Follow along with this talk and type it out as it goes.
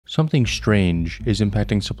Something strange is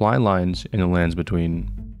impacting supply lines in the lands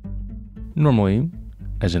between. Normally,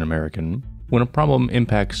 as an American, when a problem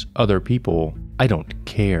impacts other people, I don't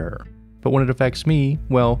care. But when it affects me,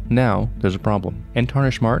 well, now there's a problem. And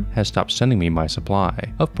Tarnish Mart has stopped sending me my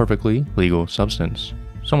supply of perfectly legal substance.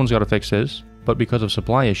 Someone's gotta fix this, but because of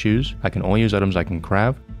supply issues, I can only use items I can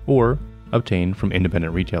craft or obtain from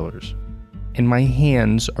independent retailers. And my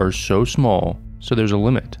hands are so small, so there's a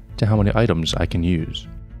limit to how many items I can use.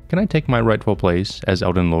 Can I take my rightful place as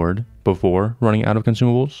Elden Lord before running out of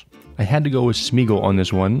consumables? I had to go with Smeagol on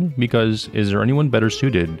this one because is there anyone better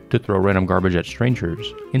suited to throw random garbage at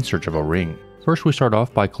strangers in search of a ring? First we start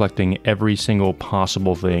off by collecting every single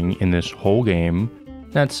possible thing in this whole game.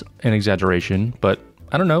 That's an exaggeration, but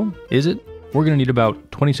I don't know, is it? We're going to need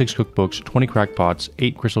about 26 cookbooks, 20 crack pots,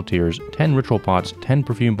 8 crystal tears, 10 ritual pots, 10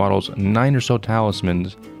 perfume bottles, 9 or so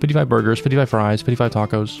talismans, 55 burgers, 55 fries, 55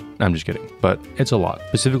 tacos. I'm just kidding, but it's a lot.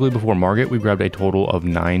 Specifically before Margit, we grabbed a total of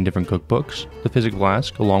 9 different cookbooks, the Physic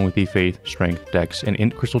Flask, along with the Faith, Strength, Dex, and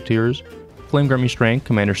Int crystal tears, Flame Grant Me Strength,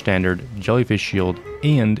 Commander Standard, Jellyfish Shield,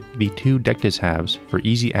 and the 2 Dectus halves for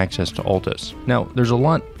easy access to Altus. Now, there's a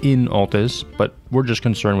lot in Altus, but we're just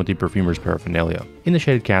concerned with the Perfumer's paraphernalia. In the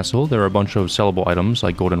Shaded Castle, there are a bunch of sellable items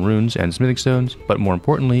like golden runes and smithing stones, but more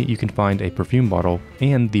importantly, you can find a perfume bottle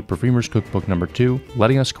and the Perfumer's Cookbook number 2,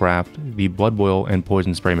 letting us craft the Blood Boil and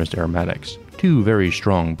Poison Spray Mist aromatics. 2 very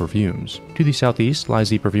strong perfumes. To the southeast lies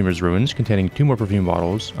the Perfumer's Ruins, containing 2 more perfume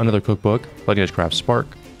bottles, another cookbook, letting us craft Spark,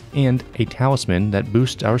 and a talisman that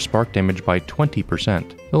boosts our spark damage by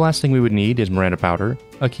 20%. The last thing we would need is Miranda Powder,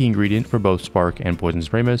 a key ingredient for both Spark and Poison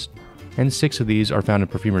Spray Mist, and 6 of these are found in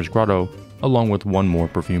Perfumer's Grotto, along with 1 more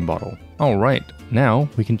perfume bottle. Alright, now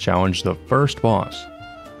we can challenge the first boss.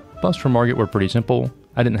 Buffs for Margit were pretty simple.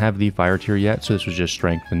 I didn't have the fire tier yet, so this was just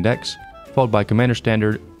Strength and Dex, followed by Commander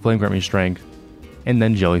Standard, Flame Grant Me Strength, and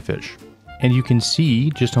then Jellyfish. And you can see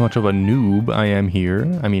just how much of a noob I am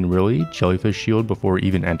here. I mean, really? Jellyfish Shield before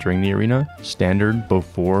even entering the arena? Standard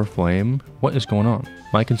before Flame? What is going on?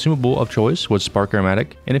 My consumable of choice was Spark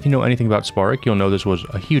Aromatic, and if you know anything about Spark, you'll know this was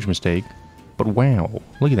a huge mistake. But wow,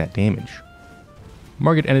 look at that damage.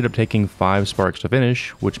 Margit ended up taking 5 sparks to finish,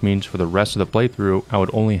 which means for the rest of the playthrough, I would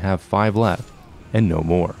only have 5 left, and no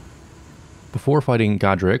more. Before fighting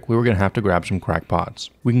Godric, we were going to have to grab some crack pots.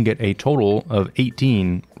 We can get a total of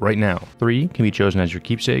 18 right now. 3 can be chosen as your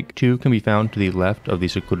keepsake, 2 can be found to the left of the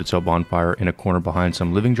secluded cell bonfire in a corner behind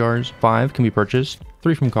some living jars, 5 can be purchased,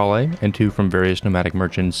 3 from Kale, and 2 from various nomadic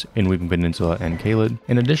merchants in Weeping Peninsula and Caelid.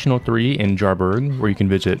 An additional 3 in Jarburg, where you can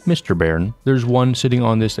visit Mr. Bairn. There's 1 sitting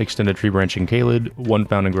on this extended tree branch in Caelid, 1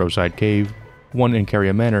 found in Groveside Cave, 1 in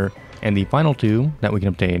Carria Manor, and the final 2, that we can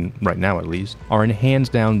obtain, right now at least, are in hands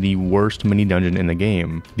down the worst mini-dungeon in the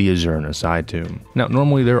game, the Azurna Side Tomb. Now,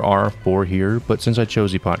 normally there are 4 here, but since I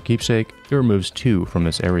chose the pot keepsake, it removes 2 from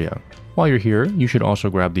this area. While you're here, you should also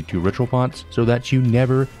grab the 2 ritual pots, so that you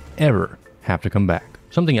never, ever have to come back.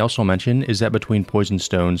 Something else I'll mention is that between poison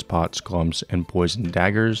stones, pots, clumps, and poison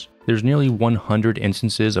daggers, there's nearly 100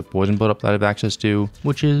 instances of poison buildup that I have access to,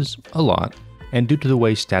 which is a lot. And due to the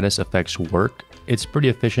way status effects work, it's pretty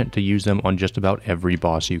efficient to use them on just about every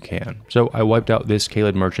boss you can. So I wiped out this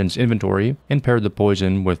Caelid merchant's inventory and paired the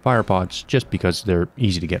poison with fire pots just because they're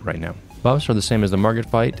easy to get right now. Buffs are the same as the Margit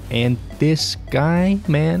fight, and this guy,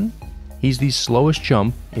 man, he's the slowest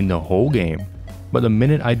jump in the whole game. But the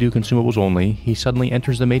minute I do consumables only, he suddenly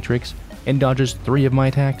enters the matrix and dodges 3 of my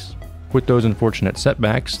attacks. With those unfortunate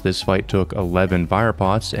setbacks, this fight took 11 fire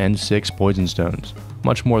pots and 6 poison stones.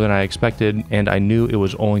 Much more than I expected, and I knew it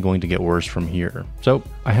was only going to get worse from here. So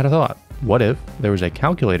I had a thought. What if there was a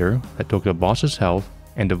calculator that took the boss's health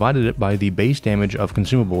and divided it by the base damage of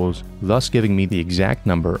consumables, thus giving me the exact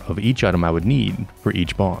number of each item I would need for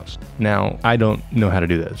each boss? Now, I don't know how to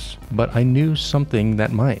do this, but I knew something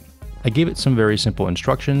that might. I gave it some very simple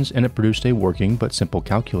instructions and it produced a working but simple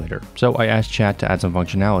calculator. So I asked chat to add some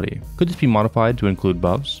functionality. Could this be modified to include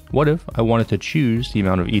buffs? What if I wanted to choose the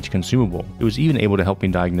amount of each consumable? It was even able to help me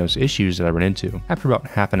diagnose issues that I ran into. After about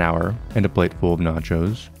half an hour and a plate full of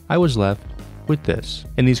nachos, I was left with this.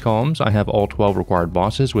 In these columns, I have all 12 required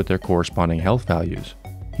bosses with their corresponding health values.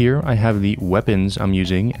 Here I have the weapons I'm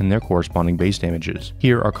using and their corresponding base damages.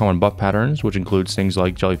 Here are common buff patterns, which includes things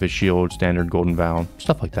like Jellyfish Shield, Standard, Golden Vow,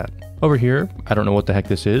 stuff like that. Over here, I don't know what the heck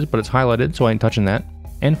this is, but it's highlighted, so I ain't touching that.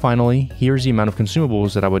 And finally, here's the amount of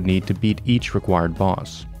consumables that I would need to beat each required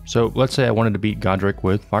boss. So let's say I wanted to beat Godric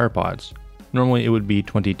with fire pods. Normally it would be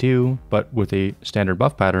 22, but with a standard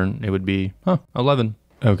buff pattern, it would be, 11.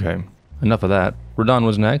 Okay, enough of that. Radahn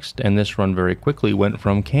was next, and this run very quickly went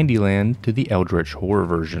from Candyland to the Eldritch Horror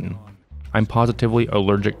version. I'm positively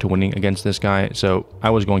allergic to winning against this guy, so I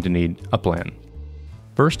was going to need a plan.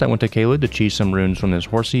 First, I went to Caelid to cheese some runes from this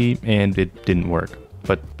horsey, and it didn't work.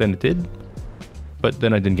 But then it did. But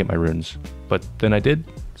then I didn't get my runes. But then I did,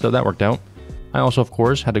 so that worked out. I also, of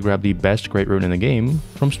course, had to grab the best great rune in the game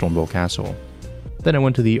from Stormville Castle. Then I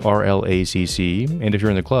went to the RLACC, and if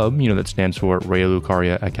you're in the club, you know that stands for Raya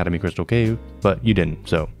Lucaria Academy Crystal Cave, but you didn't,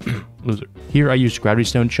 so loser. Here I used Gravity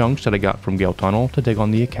Stone chunks that I got from Gale Tunnel to take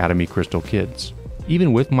on the Academy Crystal Kids.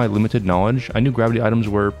 Even with my limited knowledge, I knew gravity items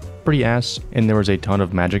were pretty ass, and there was a ton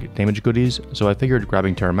of magic damage goodies, so I figured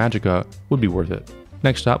grabbing Terra Magica would be worth it.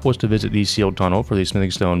 Next stop was to visit the sealed tunnel for the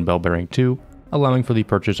Smithing Stone Bell Bearing 2, allowing for the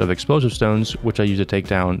purchase of explosive stones, which I used to take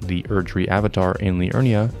down the Erdtree Avatar in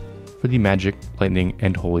Liurnia for the Magic, Lightning,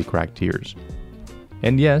 and Holy Crack tiers.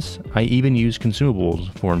 And yes, I even used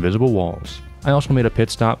consumables for invisible walls. I also made a pit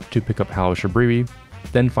stop to pick up Hallow Shabriri,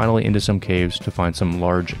 then finally into some caves to find some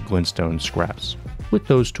large glintstone scraps. With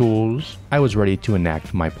those tools, I was ready to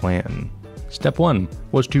enact my plan. Step 1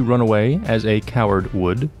 was to run away as a coward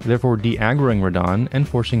would, therefore de-aggroing Radahn and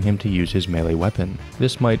forcing him to use his melee weapon.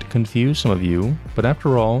 This might confuse some of you, but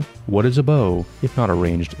after all, what is a bow if not a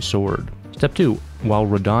ranged sword? Step 2, while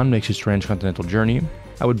Radahn makes his transcontinental journey,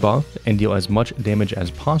 I would buff and deal as much damage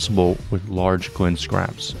as possible with large glint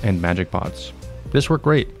scraps and magic pots. This worked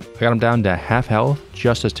great. I got him down to half health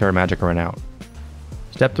just as Terra Magica ran out.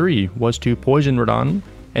 Step 3 was to poison Radahn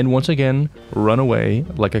and once again run away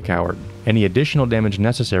like a coward. Any additional damage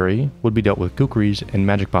necessary would be dealt with kukris and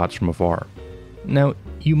magic pots from afar. Now,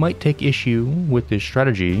 you might take issue with this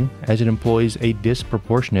strategy as it employs a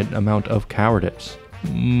disproportionate amount of cowardice.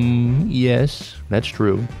 Yes, that's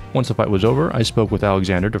true. Once the fight was over, I spoke with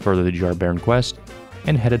Alexander to further the Jar Baron quest,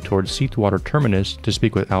 and headed towards Seathwater Terminus to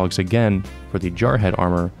speak with Alex again for the Jarhead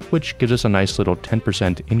armor, which gives us a nice little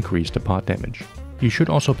 10% increase to pot damage. You should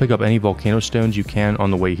also pick up any volcano stones you can on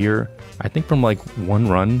the way here. I think from like one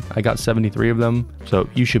run, I got 73 of them, so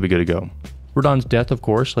you should be good to go. Radahn's death, of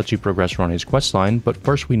course, lets you progress Ranni's questline, but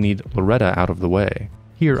first we need Loretta out of the way.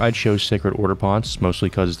 Here I'd chose Sacred Order pots, mostly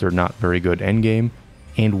because they're not very good endgame.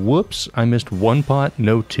 And whoops, I missed one pot,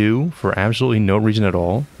 no two, for absolutely no reason at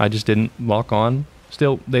all. I just didn't lock on.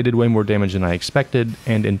 Still, they did way more damage than I expected,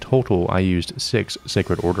 and in total I used 6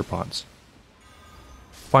 Sacred Order pots.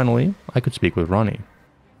 Finally, I could speak with Ranni.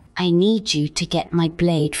 I need you to get my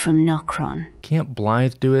blade from Nokron. Can't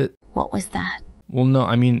Blythe do it? What was that? Well, no,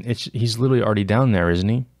 I mean, he's literally already down there, isn't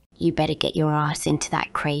he? You better get your ass into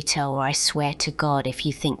that crater, or I swear to God if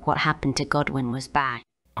you think what happened to Godwin was bad.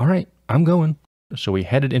 Alright, I'm going. So we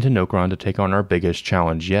headed into Nokron to take on our biggest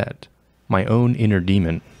challenge yet. My own inner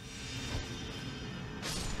demon.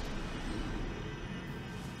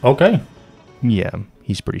 Okay. Yeah,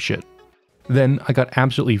 he's pretty shit. Then I got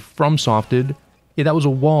absolutely from-softed. Yeah, that was a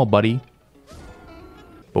wall, buddy.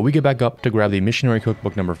 But we get back up to grab the Missionary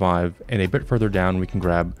Cookbook number 5, and a bit further down we can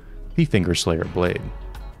grab the Fingerslayer Blade.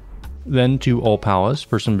 Then to All Palace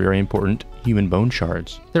for some very important human bone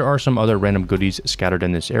shards. There are some other random goodies scattered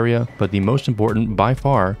in this area, but the most important by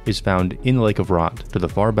far is found in the Lake of Rot, to the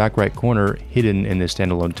far back right corner, hidden in this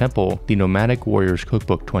standalone temple, the Nomadic Warriors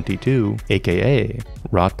Cookbook 22, aka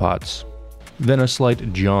Rot Pots. Then a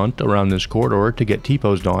slight jaunt around this corridor to get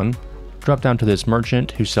T-posed on, drop down to this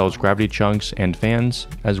merchant who sells gravity chunks and fans,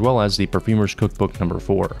 as well as the Perfumer's Cookbook number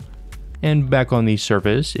 4. And back on the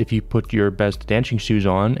surface, if you put your best dancing shoes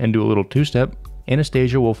on and do a little two-step,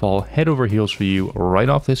 Anastasia will fall head over heels for you right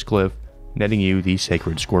off this cliff, netting you the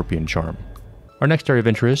Sacred Scorpion Charm. Our next area of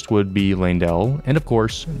interest would be Leyndell, and of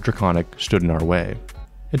course, Draconic stood in our way.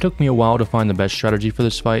 It took me a while to find the best strategy for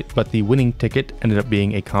this fight, but the winning ticket ended up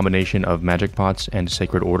being a combination of magic pots and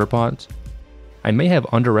Sacred Order pots. I may have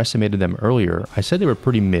underestimated them earlier. I said they were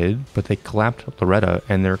pretty mid, but they clapped Loretta,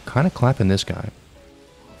 and they're kinda clapping this guy.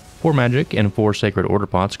 4 magic and 4 Sacred Order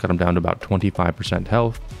pots got him down to about 25%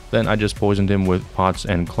 health. Then I just poisoned him with pots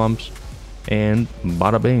and clumps, and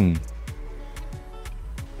bada bing.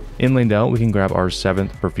 In Leyndell, we can grab our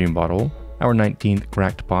 7th perfume bottle, our 19th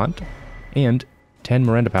cracked pot, and 10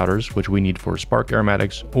 Miranda powders, which we need for Spark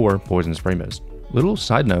Aromatics or Poison Spray Mist. Little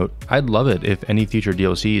side note, I'd love it if any future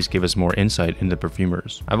DLCs give us more insight into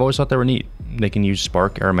perfumers. I've always thought they were neat. They can use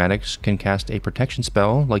Spark Aromatics, can cast a protection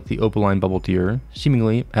spell like the Opaline Bubble tier,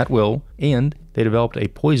 seemingly at will, and they developed a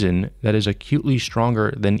poison that is acutely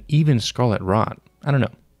stronger than even Scarlet Rot. I don't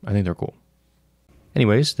know, I think they're cool.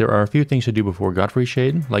 Anyways, there are a few things to do before Godfrey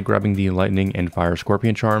Shade, like grabbing the Lightning and Fire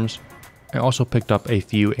Scorpion charms. I also picked up a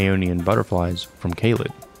few Aeonian butterflies from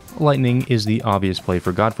Caelid. Lightning is the obvious play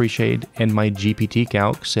for Godfrey Shade, and my GPT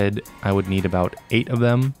Calc said I would need about 8 of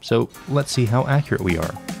them, so let's see how accurate we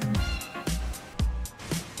are.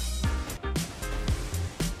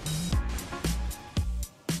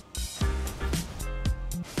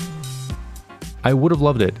 I would have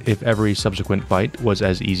loved it if every subsequent fight was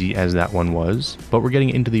as easy as that one was, but we're getting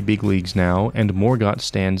into the big leagues now, and Morgott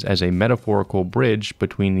stands as a metaphorical bridge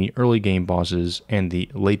between the early game bosses and the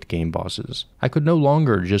late game bosses. I could no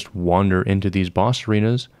longer just wander into these boss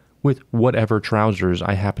arenas with whatever trousers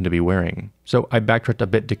I happen to be wearing. So I backtracked a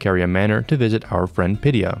bit to Caria Manor to visit our friend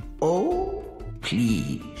Pydia. Oh,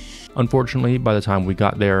 please. Unfortunately, by the time we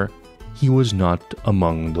got there, he was not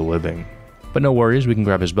among the living. But no worries, we can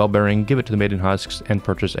grab his bell bearing, give it to the Maiden Husks, and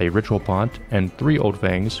purchase a ritual pot and 3 Old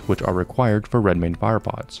Fangs, which are required for Redmane fire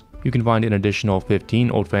pots. You can find an additional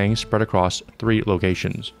 15 Old Fangs spread across 3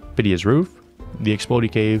 locations: Pydia's Roof, the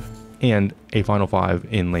Explodey Cave, and a final 5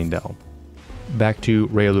 in Leyndell. Back to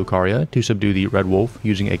Raya Lucaria to subdue the Red Wolf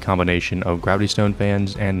using a combination of Gravity Stone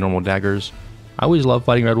fans and normal daggers. I always love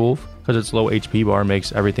fighting Red Wolf because its low HP bar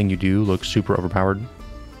makes everything you do look super overpowered.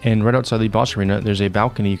 And right outside the boss arena, there's a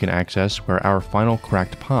balcony you can access where our final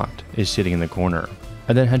cracked pot is sitting in the corner.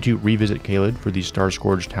 I then had to revisit Caelid for the Star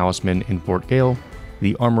Scourged Talisman in Fort Gale,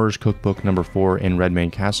 the Armorer's Cookbook number 4 in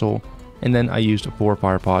Redmane Castle, and then I used 4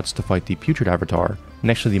 fire pots to fight the Putrid Avatar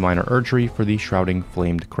next to the Minor Erdtree for the Shrouding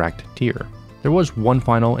Flamed Cracked Tier. There was one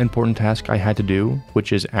final important task I had to do,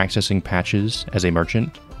 which is accessing patches as a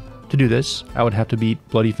merchant. To do this, I would have to beat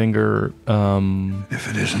Bloody Finger, If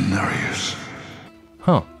it isn't Nereus.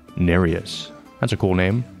 Huh, Nereus. That's a cool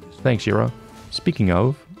name. Thanks, Yura. Speaking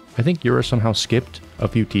of, I think Yura somehow skipped a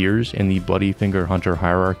few tiers in the Bloody Finger Hunter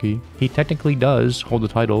hierarchy. He technically does hold the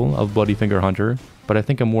title of Bloody Finger Hunter, but I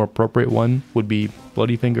think a more appropriate one would be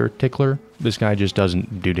Bloody Finger Tickler. This guy just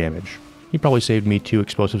doesn't do damage. He probably saved me 2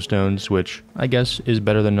 explosive stones, which I guess is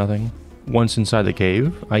better than nothing. Once inside the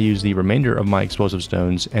cave, I used the remainder of my explosive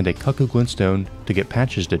stones and a Cuckoo Glintstone to get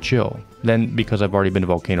Patches to chill. Then, because I've already been to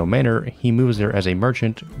Volcano Manor, he moves there as a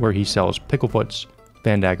merchant where he sells Picklefoots,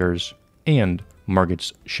 Fandaggers, and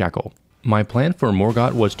Margit's Shackle. My plan for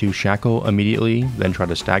Morgott was to shackle immediately, then try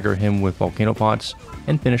to stagger him with Volcano Pots,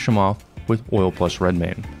 and finish him off with Oil plus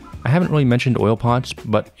Redmane. I haven't really mentioned Oil Pots,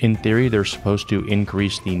 but in theory they're supposed to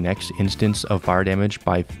increase the next instance of fire damage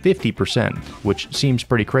by 50%, which seems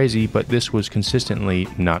pretty crazy, but this was consistently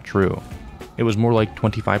not true. It was more like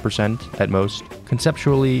 25% at most.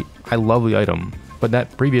 Conceptually, I love the item, but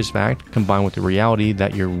that previous fact, combined with the reality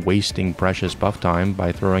that you're wasting precious buff time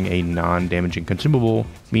by throwing a non-damaging consumable,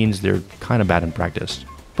 means they're kinda bad in practice.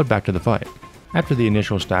 But back to the fight. After the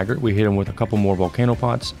initial stagger, we hit him with a couple more Volcano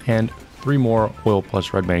Pots and 3 more Oil plus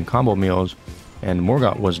Redmane combo meals, and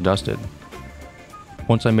Morgott was dusted.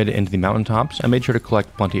 Once I made it into the mountaintops, I made sure to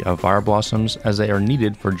collect plenty of fire blossoms as they are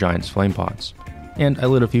needed for Giant's flame pots, and I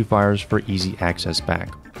lit a few fires for easy access back.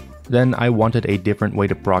 Then I wanted a different way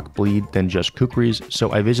to proc bleed than just kukris,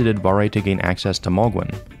 so I visited Vare to gain access to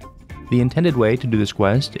Malgwyn. The intended way to do this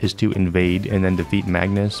quest is to invade and then defeat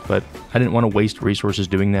Magnus, but I didn't want to waste resources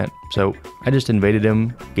doing that, so I just invaded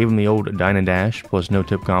him, gave him the old Dine and Dash plus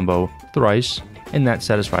no-tip combo thrice, and that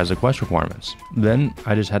satisfies the quest requirements. Then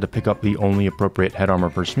I just had to pick up the only appropriate head armor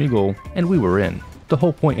for Smeagol, and we were in. The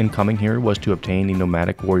whole point in coming here was to obtain the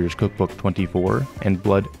Nomadic Warrior's Cookbook 24 and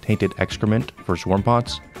Blood Tainted Excrement for Swarm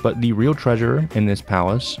Pots, but the real treasure in this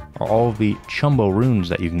palace are all of the Chumbo runes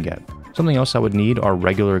that you can get. Something else I would need are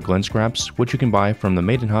regular glint scraps, which you can buy from the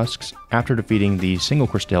Maiden Husks after defeating the single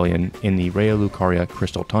Crystallion in the Raya Lucaria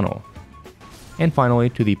Crystal Tunnel. And finally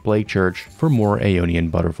to the Plague Church for more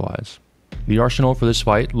Aeonian butterflies. The arsenal for this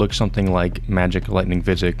fight looks something like Magic, Lightning,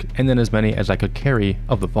 Physic, and then as many as I could carry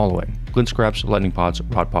of the following: Glint Scraps, Lightning Pots,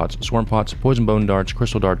 Rot Pots, Swarm Pots, Poison Bone Darts,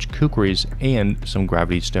 Crystal Darts, Kukris, and some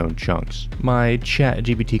Gravity Stone chunks. My chat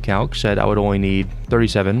GPT Calc said I would only need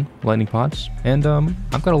 37 Lightning Pots, and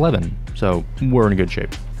I've got 11, so we're in good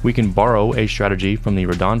shape. We can borrow a strategy from the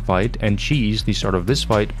Radahn fight and cheese the start of this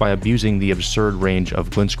fight by abusing the absurd range of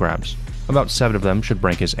Glint Scraps. About 7 of them should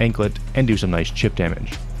break his anklet and do some nice chip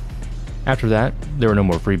damage. After that, there were no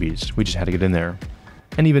more freebies, we just had to get in there.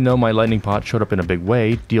 And even though my Lightning Pot showed up in a big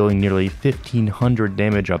way, dealing nearly 1500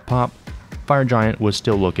 damage a pop, Fire Giant was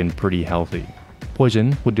still looking pretty healthy.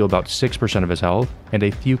 Poison would deal about 6% of his health, and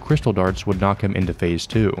a few Crystal Darts would knock him into phase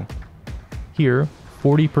 2. Here,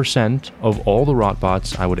 40% of all the Rot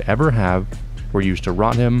Pots I would ever have were used to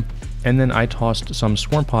rot him, and then I tossed some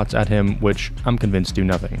Swarm Pots at him, which I'm convinced do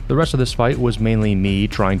nothing. The rest of this fight was mainly me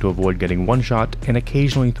trying to avoid getting one-shot and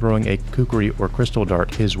occasionally throwing a Kukri or Crystal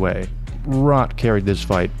Dart his way. Rot carried this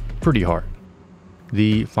fight pretty hard.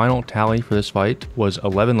 The final tally for this fight was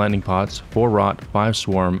 11 Lightning Pots, 4 Rot, 5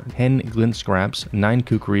 Swarm, 10 Glint Scraps, 9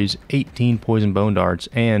 Kukris, 18 Poison Bone Darts,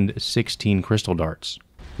 and 16 Crystal Darts.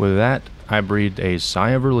 With that, I breathed a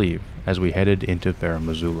sigh of relief as we headed into Farum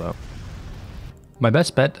Azula. My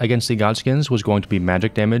best bet against the Godskins was going to be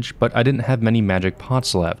magic damage, but I didn't have many magic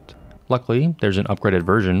pots left. Luckily, there's an upgraded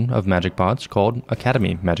version of magic pots called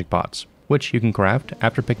Academy Magic Pots, which you can craft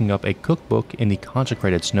after picking up a cookbook in the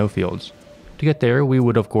consecrated snowfields. To get there, we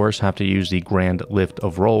would of course have to use the Grand Lift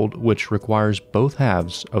of Rold, which requires both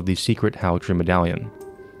halves of the secret Haligtree medallion.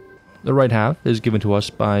 The right half is given to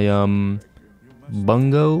us by,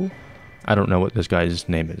 Bungo? I don't know what this guy's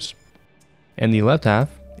name is. And the left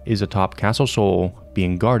half is atop Castle Sol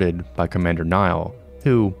being guarded by Commander Naill,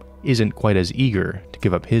 who isn't quite as eager to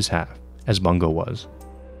give up his half as Bungo was.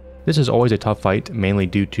 This is always a tough fight, mainly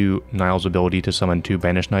due to Naill's ability to summon 2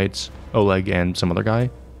 Banished Knights, Oleg and some other guy.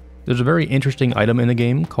 There's a very interesting item in the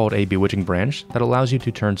game called a Bewitching Branch that allows you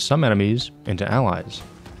to turn some enemies into allies,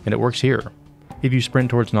 and it works here. If you sprint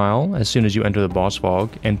towards Naill as soon as you enter the boss fog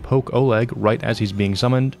and poke Oleg right as he's being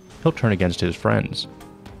summoned, he'll turn against his friends.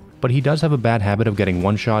 But he does have a bad habit of getting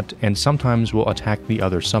one-shot and sometimes will attack the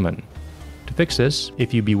other summon. To fix this,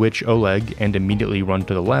 if you bewitch Oleg and immediately run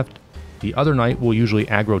to the left, the other knight will usually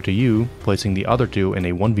aggro to you, placing the other 2 in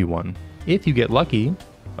a 1v1. If you get lucky,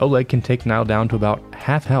 Oleg can take Naill down to about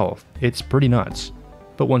half health. It's pretty nuts.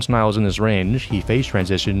 But once Naill's in this range, he phase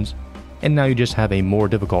transitions, and now you just have a more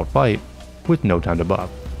difficult fight with no time to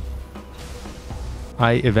buff.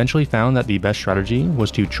 I eventually found that the best strategy was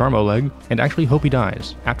to charm Oleg and actually hope he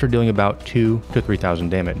dies after dealing about 2,000 to 3,000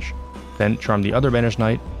 damage. Then charm the other Banished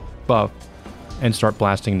Knight, buff, and start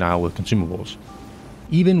blasting Naill with Consumables.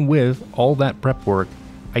 Even with all that prep work,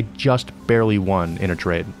 I just barely won in a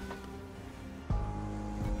trade.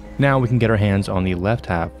 Now we can get our hands on the left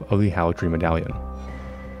half of the Haligtree medallion.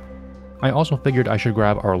 I also figured I should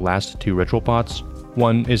grab our last 2 ritual pots.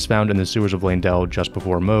 One is found in the sewers of Leyndell just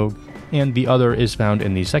before Moog, and the other is found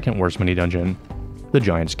in the second worst mini-dungeon, the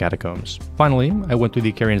Giant's Catacombs. Finally, I went through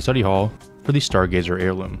the Carrion Study Hall for the Stargazer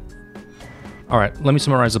Heirloom. Alright, let me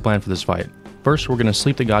summarize the plan for this fight. First, we're going to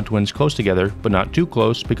sleep the Godtwins close together, but not too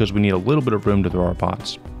close because we need a little bit of room to throw our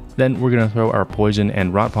pots. Then we're going to throw our poison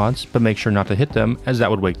and rot pots, but make sure not to hit them as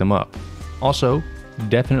that would wake them up. Also,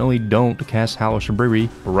 definitely don't cast Hallow Shabriri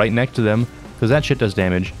right next to them because that shit does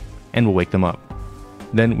damage and will wake them up.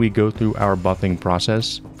 Then we go through our buffing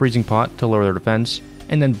process, freezing pot to lower their defense,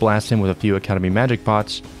 and then blast him with a few Academy Magic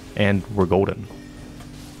Pots, and we're golden.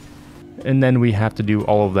 And then we have to do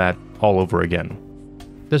all of that all over again.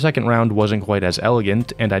 The second round wasn't quite as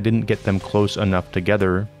elegant, and I didn't get them close enough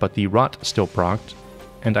together, but the rot still procced,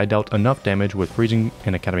 and I dealt enough damage with freezing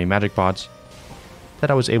and Academy Magic Pots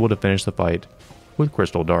that I was able to finish the fight with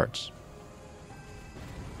Crystal Darts.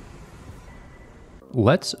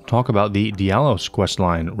 Let's talk about the Diallos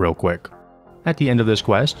questline real quick. At the end of this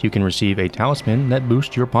quest, you can receive a talisman that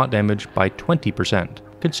boosts your pot damage by 20%.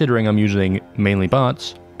 Considering I'm using mainly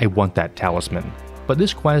bots, I want that talisman. But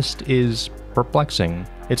this quest is perplexing.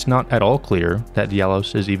 It's not at all clear that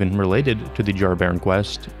Diallos is even related to the Jar Baron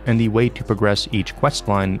quest, and the way to progress each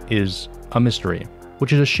questline is a mystery.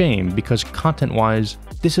 Which is a shame because content-wise,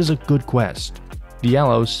 this is a good quest.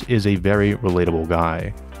 Diallos is a very relatable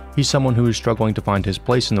guy. He's someone who is struggling to find his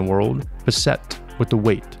place in the world, beset with the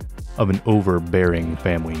weight of an overbearing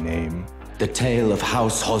family name. The tale of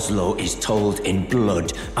House Hoslow is told in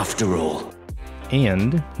blood, after all.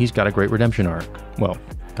 And he's got a great redemption arc. Well,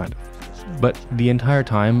 kind of. But the entire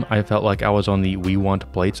time, I felt like I was on the We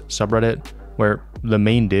Want Plates subreddit, where the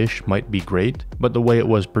main dish might be great, but the way it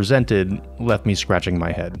was presented left me scratching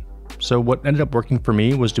my head. So what ended up working for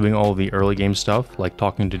me was doing all of the early game stuff, like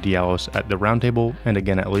talking to Diallos at the Round Table and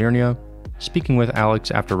again at Liurnia, speaking with Alex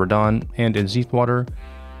after Radahn and in Seathwater.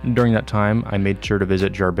 During that time, I made sure to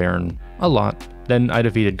visit Jar Baron a lot. Then I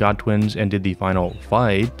defeated Godtwins and did the final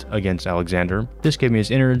fight against Alexander. This gave me his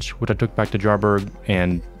innards, which I took back to Jarburg,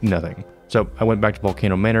 and nothing. So I went back to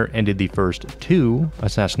Volcano Manor and did the first 2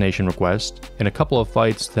 assassination requests in a couple of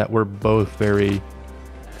fights that were both very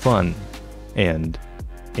fun and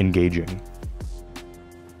engaging.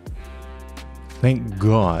 Thank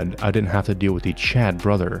God I didn't have to deal with the Chad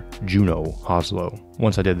brother, Juno Hoslow.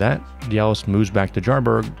 Once I did that, Diallos moves back to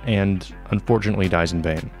Jarburg and unfortunately dies in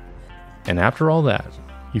vain. And after all that,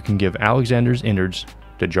 you can give Alexander's innards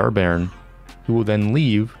to Jar Baron, who will then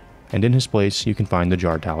leave, and in his place you can find the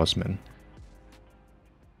Jar Talisman.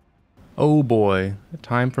 Oh boy,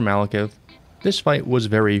 time for Maliketh. This fight was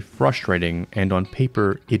very frustrating, and on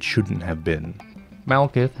paper it shouldn't have been.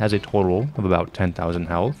 Maliketh has a total of about 10,000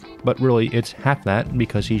 health, but really it's half that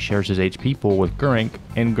because he shares his HP pool with Gurrank,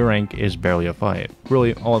 and Gurrank is barely a fight.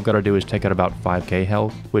 Really, all I've got to do is take out about 5k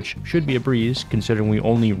health, which should be a breeze considering we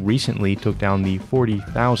only recently took down the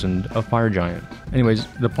 40,000 of Fire Giant. Anyways,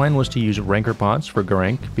 the plan was to use Rancor Pots for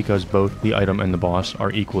Gurrank because both the item and the boss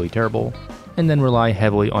are equally terrible, and then rely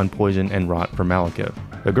heavily on poison and rot for Maliketh.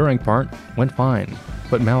 The Gurring part went fine,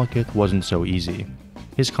 but Maliketh wasn't so easy.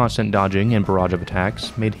 His constant dodging and barrage of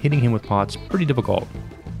attacks made hitting him with pots pretty difficult.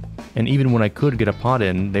 And even when I could get a pot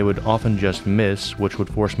in, they would often just miss, which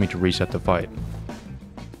would force me to reset the fight.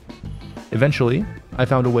 Eventually, I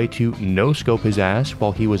found a way to no-scope his ass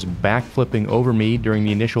while he was backflipping over me during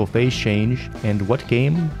the initial phase change, and what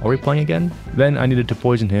game are we playing again? Then I needed to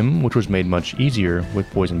poison him, which was made much easier with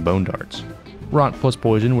poison bone darts. Rot plus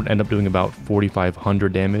poison would end up doing about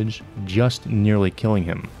 4,500 damage, just nearly killing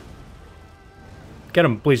him. Get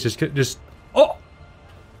him, please, just... Oh!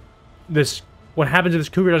 What happens if this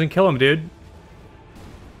cougar doesn't kill him, dude?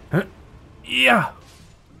 Huh? Yeah!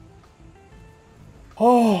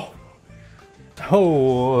 Oh!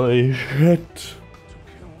 Holy shit.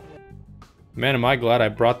 Man, am I glad I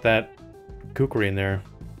brought that kukri in there.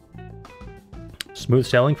 Smooth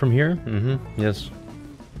sailing from here? Mm-hmm. Yes.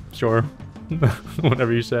 Sure.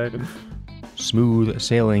 Whatever you say. Smooth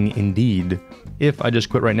sailing indeed, if I just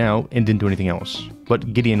quit right now and didn't do anything else.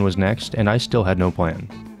 But Gideon was next, and I still had no plan.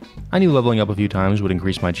 I knew leveling up a few times would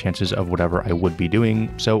increase my chances of whatever I would be doing,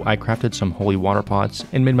 so I crafted some holy water pots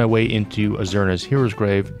and made my way into Azurna's hero's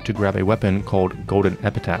grave to grab a weapon called Golden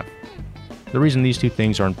Epitaph. The reason these two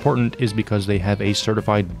things are important is because they have a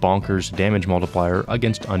certified bonkers damage multiplier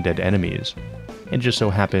against undead enemies. It just so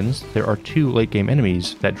happens there are two late game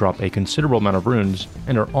enemies that drop a considerable amount of runes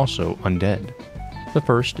and are also undead. The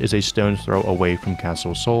first is a stone's throw away from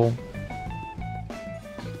Castle Sol.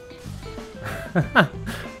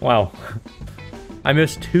 Wow. I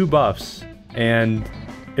missed 2 buffs, and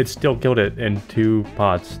it still killed it in 2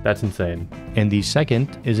 pots. That's insane. And the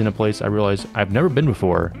second is in a place I realize I've never been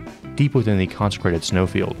before, deep within the consecrated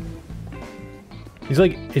snowfield. He's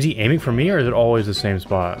like, is he aiming for me, or is it always the same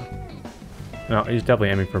spot? No, he's definitely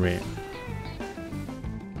aiming for me.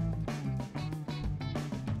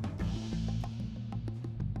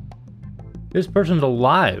 This person's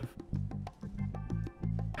alive.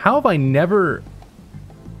 How have I never...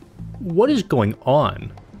 What is going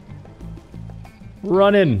on?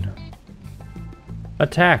 Run in.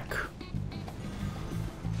 Attack.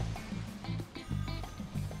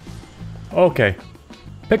 Okay.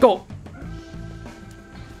 Pickle.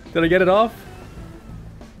 Did I get it off?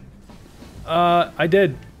 I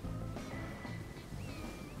did.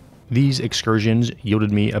 These excursions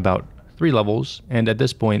yielded me about 3 levels, and at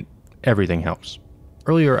this point, everything helps.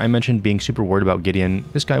 Earlier, I mentioned being super worried about Gideon.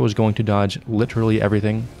 This guy was going to dodge literally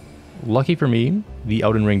everything. Lucky for me, the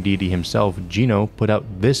Elden Ring deity himself, Gino, put out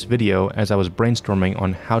this video as I was brainstorming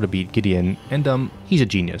on how to beat Gideon, and he's a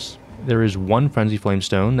genius. There is 1 Frenzy Flame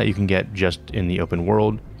Stone that you can get just in the open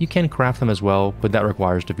world. You can craft them as well, but that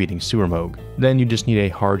requires defeating Sewer Moog. Then you just need a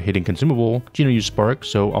hard-hitting consumable. Gino used Spark,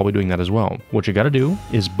 so I'll be doing that as well. What you gotta do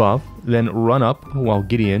is buff, then run up while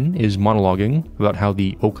Gideon is monologuing about how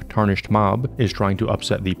the oak-tarnished mob is trying to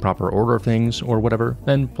upset the proper order of things, or whatever.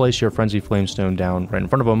 Then place your Frenzy Flame Stone down right in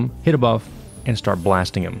front of him, hit a buff, and start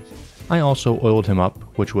blasting him. I also oiled him up,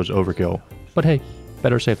 which was overkill. But hey,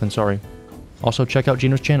 better safe than sorry. Also check out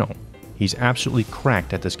Gino's channel. He's absolutely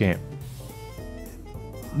cracked at this game.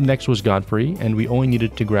 Next was Godfrey, and we only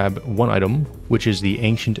needed to grab 1 item, which is the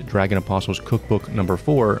Ancient Dragon Apostles Cookbook number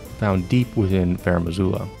 4, found deep within Farum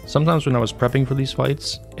Azula. Sometimes when I was prepping for these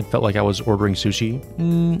fights, it felt like I was ordering sushi.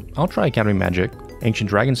 I'll try Academy Magic. Ancient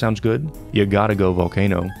Dragon sounds good. You gotta go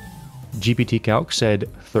Volcano. GPT Calc said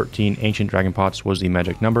 13 Ancient Dragon Pots was the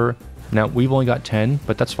magic number. Now, we've only got 10,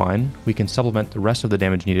 but that's fine. We can supplement the rest of the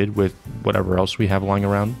damage needed with whatever else we have lying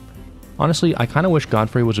around. Honestly, I kinda wish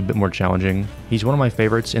Godfrey was a bit more challenging. He's one of my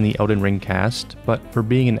favorites in the Elden Ring cast, but for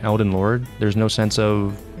being an Elden Lord, there's no sense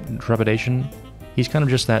of trepidation. He's kind of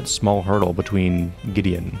just that small hurdle between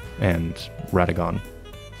Gideon and Radahn.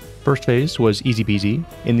 First phase was easy peasy.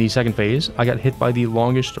 In the second phase, I got hit by the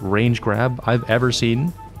longest range grab I've ever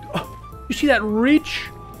seen. Oh, you see that reach?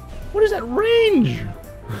 What is that range?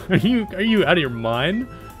 Are you out of your mind?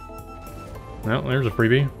 Well, there's a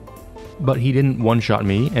freebie. But he didn't one-shot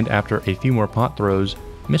me, and after a few more pot throws,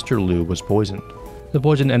 Mr. Liu was poisoned. The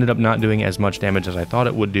poison ended up not doing as much damage as I thought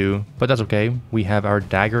it would do, but that's okay, we have our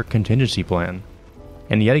dagger contingency plan.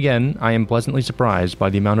 And yet again, I am pleasantly surprised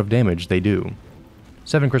by the amount of damage they do.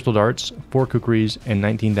 7 crystal darts, 4 kukris, and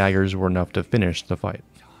 19 daggers were enough to finish the fight.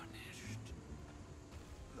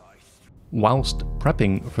 Whilst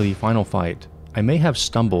prepping for the final fight, I may have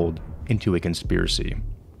stumbled into a conspiracy.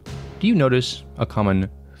 Do you notice a common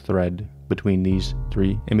thread between these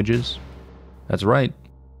 3 images? That's right,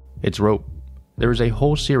 it's rope. There is a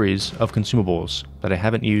whole series of consumables that I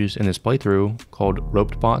haven't used in this playthrough called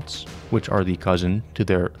roped pots, which are the cousin to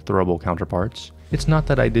their throwable counterparts, It's not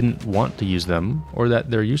that I didn't want to use them, or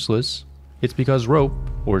that they're useless. It's because rope,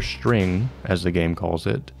 or string, as the game calls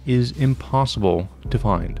it, is impossible to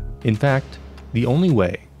find. In fact, the only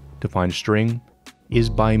way to find string is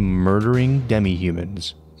by murdering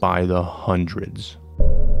demi-humans by the hundreds.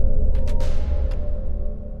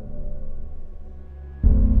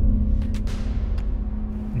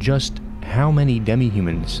 Just how many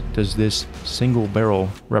demi-humans does this single barrel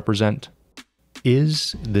represent?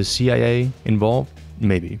 Is the CIA involved?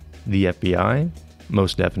 Maybe. The FBI?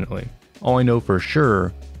 Most definitely. All I know for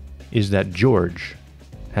sure is that George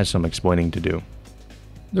has some explaining to do.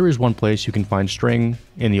 There is one place you can find string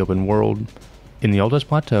in the open world, in the Altus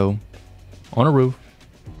Plateau, on a roof,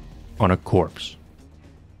 on a corpse.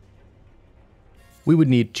 We would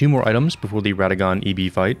need 2 more items before the Radahn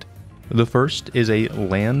EB fight. The first is a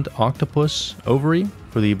land octopus ovary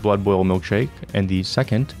for the Blood Boil milkshake, and the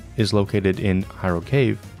second is located in Hyro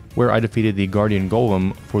Cave, where I defeated the Guardian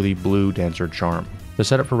Golem for the Blue Dancer charm. The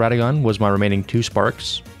setup for Radahn was my remaining 2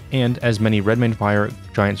 sparks, and as many Redmane Fire,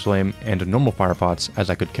 Giant Flame, and normal fire pots as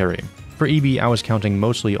I could carry. For EB, I was counting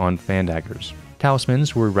mostly on fan daggers.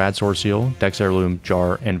 Talismans were Rad Sword Seal, Dex Heirloom,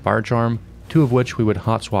 Jar, and Fire Charm, 2 of which we would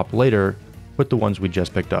hot swap later with the ones we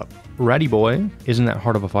just picked up. Raddy Boy isn't that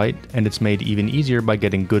hard of a fight, and it's made even easier by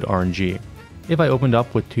getting good RNG. If I opened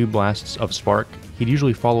up with 2 blasts of Spark, he'd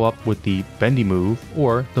usually follow up with the Bendy move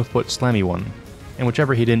or the Foot Slammy one, and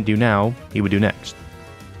whichever he didn't do now, he would do next.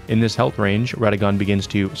 In this health range, Radahn begins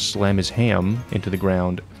to slam his ham into the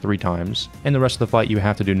ground 3 times, and the rest of the fight you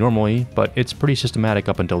have to do normally, but it's pretty systematic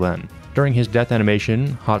up until then. During his death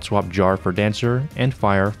animation, hot swap Jar for Dancer, and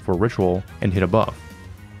Fire for Ritual, and hit a buff.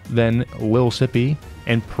 Then Lil Sippy,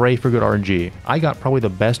 and pray for good RNG. I got probably the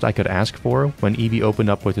best I could ask for when EB opened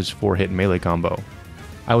up with his 4-hit melee combo.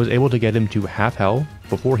 I was able to get him to half health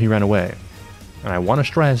before he ran away. And I want to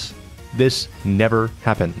stress, this never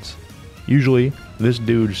happens. Usually, this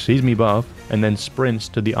dude sees me buff and then sprints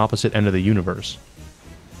to the opposite end of the universe.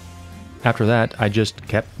 After that, I just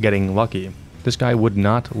kept getting lucky. This guy would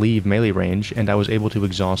not leave melee range, and I was able to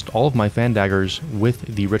exhaust all of my fan daggers with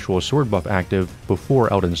the Ritual Sword buff active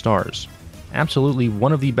before Elden Stars. Absolutely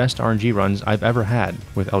one of the best RNG runs I've ever had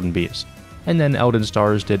with Elden Beast. And then Elden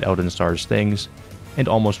Stars did Elden Stars things, and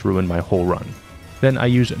almost ruined my whole run. Then I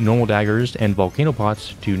used normal daggers and volcano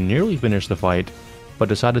pots to nearly finish the fight, but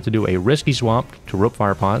decided to do a risky swap to rope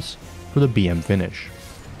fire pots for the BM finish.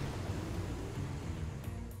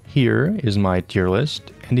 Here is my tier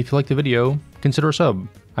list, and if you like the video, consider a sub.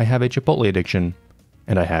 I have a Chipotle addiction,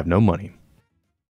 and I have no money.